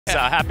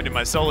happened in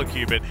my solo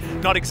queue, but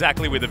not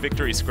exactly with a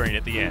victory screen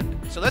at the end.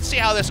 So let's see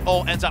how this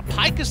all ends up.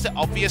 Pyke is the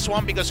obvious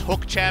one because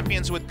hook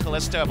champions with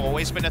Kalista have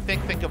always been a thing.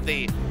 Think of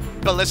the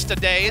Ballista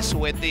days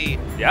with the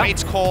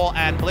Raid's Call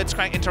and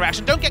Blitzcrank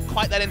interaction. Don't get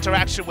quite that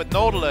interaction with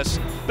Nautilus,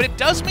 but it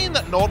does mean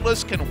that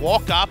Nautilus can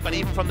walk up and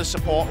even from the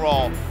support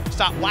role,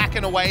 start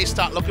whacking away,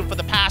 start looking for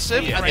the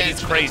passive, and then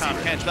it's crazy. Tahm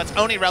Kench. That's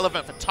only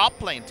relevant for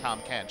top lane Tahm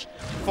Kench.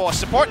 For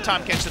support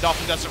Tahm Kench that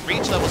often doesn't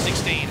reach level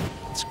 16,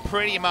 it's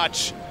pretty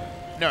much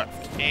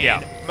nerfed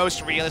in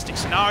most realistic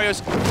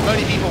scenarios.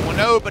 Many people will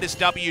know, but it's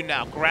W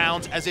now.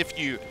 Grounds as if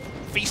you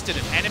feasted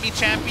an enemy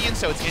champion,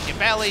 so it's in your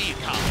belly, you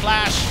can't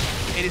flash.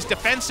 It is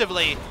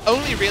defensively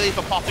only really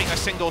for popping a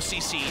single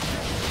CC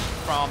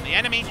from the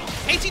enemy.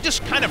 KT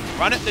just kind of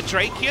run at the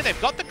Drake here. They've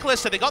got the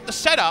Kalista, they got the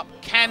setup.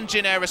 Can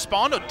Jin Air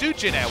respond, or do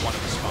Jin Air want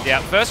to respond? Yeah,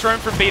 first roam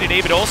from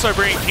B2D, but also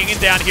bringing Kingen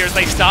down here as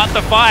they start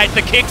the fight.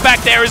 The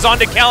kickback there is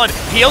onto Kellen.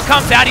 Heal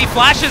comes out, he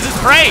flashes his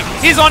prey.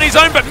 He's on his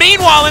own, but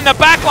meanwhile in the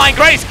backline,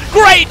 Grace,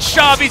 great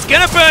shove. He's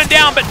gonna burn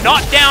down, but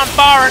not down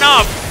far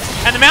enough.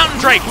 And the Mountain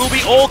Drake will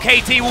be all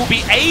KT will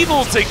be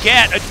able to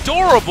get.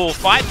 Adorable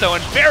fight though,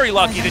 and very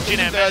lucky that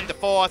Jin Air. Third, the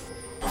fourth.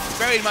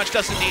 Very much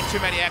doesn't need too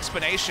many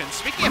explanations.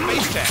 Speaking of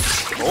face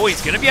check. Oh,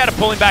 he's going to be able to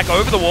pull him back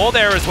over the wall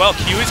there as well.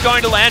 Q is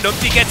going to land.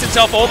 Umpty gets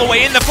himself all the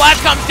way in. The flash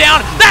comes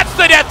down. That's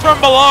the death from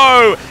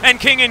below. And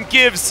Kingen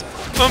gives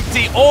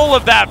Umpty all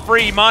of that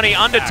free money.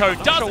 Undertow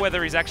doesn't. Not sure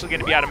whether he's actually going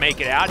to be able to make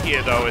it out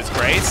here though as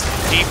Grace.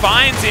 He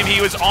finds him.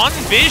 He was on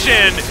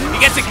vision. He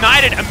gets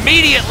ignited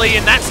immediately,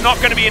 and that's not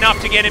going to be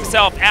enough to get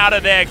himself out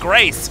of there.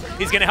 Grace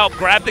is going to help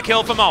grab the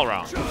kill for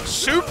Malrang.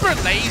 Super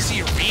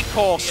lazy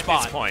recall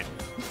spot. At this point.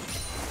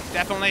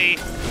 Definitely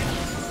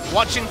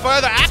watching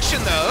further action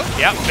though.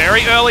 Yep,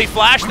 very early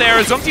flash there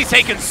as Umpty's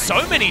taken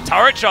so many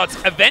turret shots,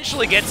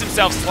 eventually gets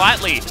himself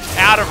slightly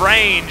out of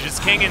range as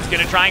Kingen's going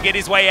to try and get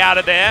his way out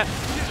of there.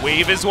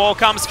 Weaver's wall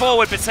comes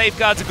forward, but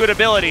Safeguard's a good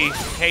ability.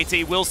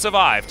 KT will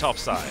survive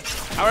topside.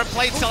 Our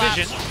plate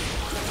vision.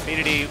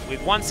 B2D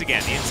with once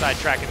again the inside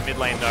track in the mid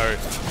lane though.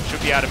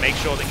 Should be able to make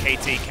sure that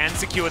KT can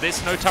secure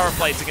this. No turret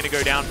plates are going to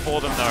go down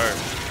for them though.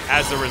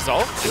 As a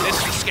result. And this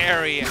is a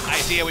scary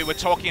idea we were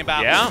talking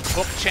about. With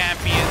hook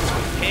champions,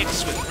 with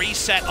picks, with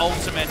reset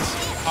ultimates.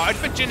 Hard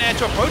for Jin Air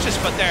to approach us,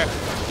 but they're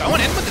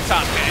going in with the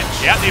top bench.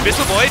 Yeah, the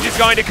Abyssal Voyage is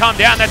going to come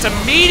down. That's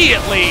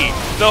immediately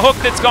the hook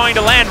that's going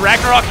to land.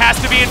 Ragnarok has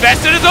to be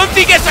invested as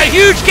Umpty gets a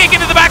huge kick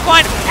into the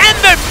backline, and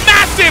the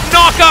massive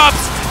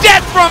knockups.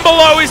 Death from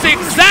below is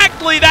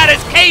exactly that as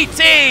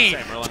KT.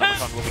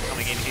 Will be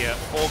coming in here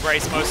for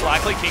Grace most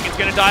likely. Kingen's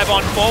going to dive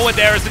on forward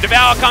there as the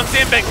Devour comes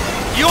in, but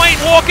you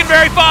ain't walking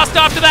very fast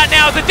after that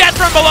now. The death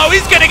from below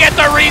is going to get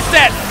the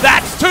reset.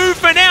 That's 2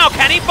 for now.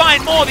 Can he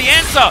find more? The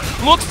answer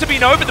looks to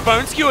be no, but the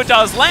Bone Skewer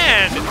does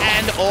land.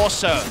 And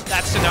also,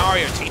 that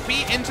scenario,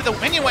 TP into the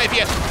minion wave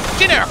here.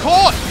 Jin Air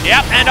caught.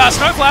 Yep, and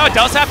Snowflower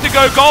does have to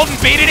go golden.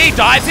 B2D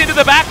dives into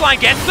the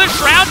backline, gets the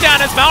Shroud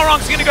down as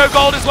Malrong's going to go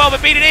gold as well, but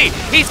B2D,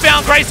 he's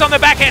found Grace on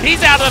the back end.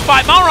 He's out of the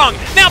fight. Malrong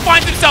now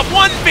finds himself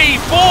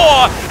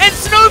 1v4, and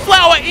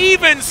Snowflower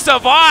even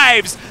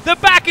survives. The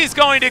back is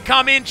going to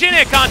come in. Jin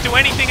Air can't do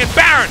anything, and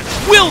Baron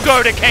will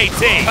go to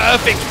KT.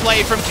 Perfect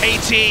play from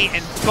KT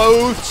in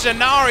both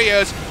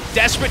scenarios.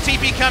 Desperate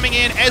TP coming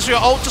in.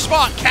 Ezreal ult to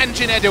spot. Can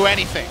Jin Air do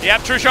anything?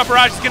 Yep, True Shot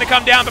Barrage is going to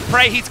come down, but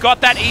Prey, he's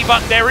got that E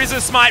button. There is a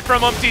smite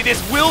from Umpty.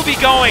 This will be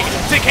going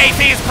to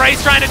KT as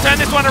Prey's trying to turn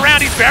this one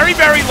around. He's very,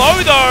 very low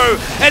though,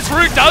 as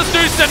Root does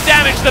do some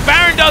damage. The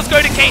Baron does go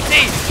to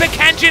KT, but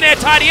can Jin Air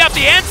tidy up?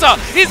 The answer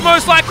is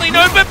most likely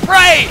no, but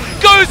Prey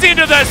goes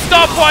into the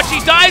stopwatch.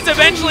 He dies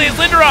eventually as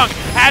Linderung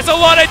has a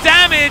lot of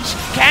damage.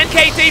 Can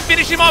KT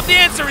finish him off? The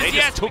answer is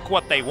yes. They took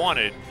what they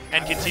wanted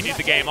and continued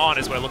the game on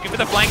as we're looking for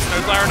the flanks.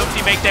 Snowflower and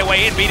Umpty make their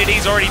way in.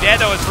 B2D's already there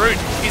though as Root.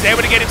 He's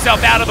able to get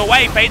himself out of the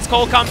way. Fate's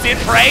Call comes in.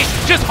 Prey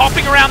just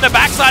hopping around the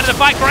backside of the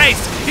fight.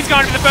 Grace, he's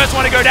going to be the first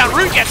one to go down.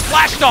 Root gets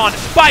flashed on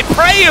by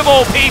Prey of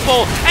all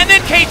people. And then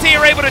KT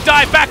are able to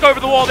dive back over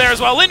the wall there as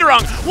well.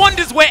 Linderung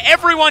wonders where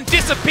everyone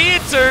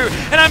disappeared to.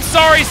 And I'm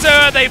sorry,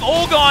 sir, they've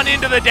all gone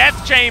into the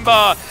death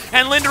chamber.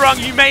 And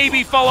Linderung, you may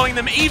be following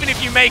them even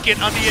if you make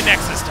it under your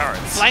Nexus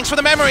turrets. Flanks for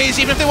the memories,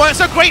 even if they weren't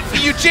so great for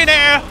you, Jin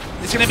Air.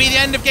 It's going to be the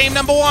end of game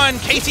number 1.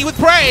 KT with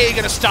Prey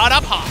going to start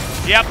up high.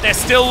 Yep, they're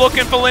still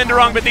looking for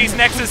Linderung, but these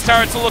Nexus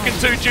turrets are looking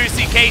too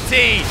juicy.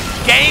 KT,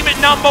 game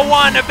number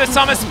 1 of the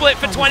summer split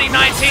for 2019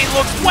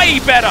 looks way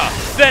better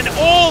than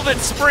all that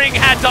spring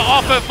had to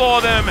offer for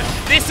them.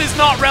 This is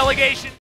not relegation.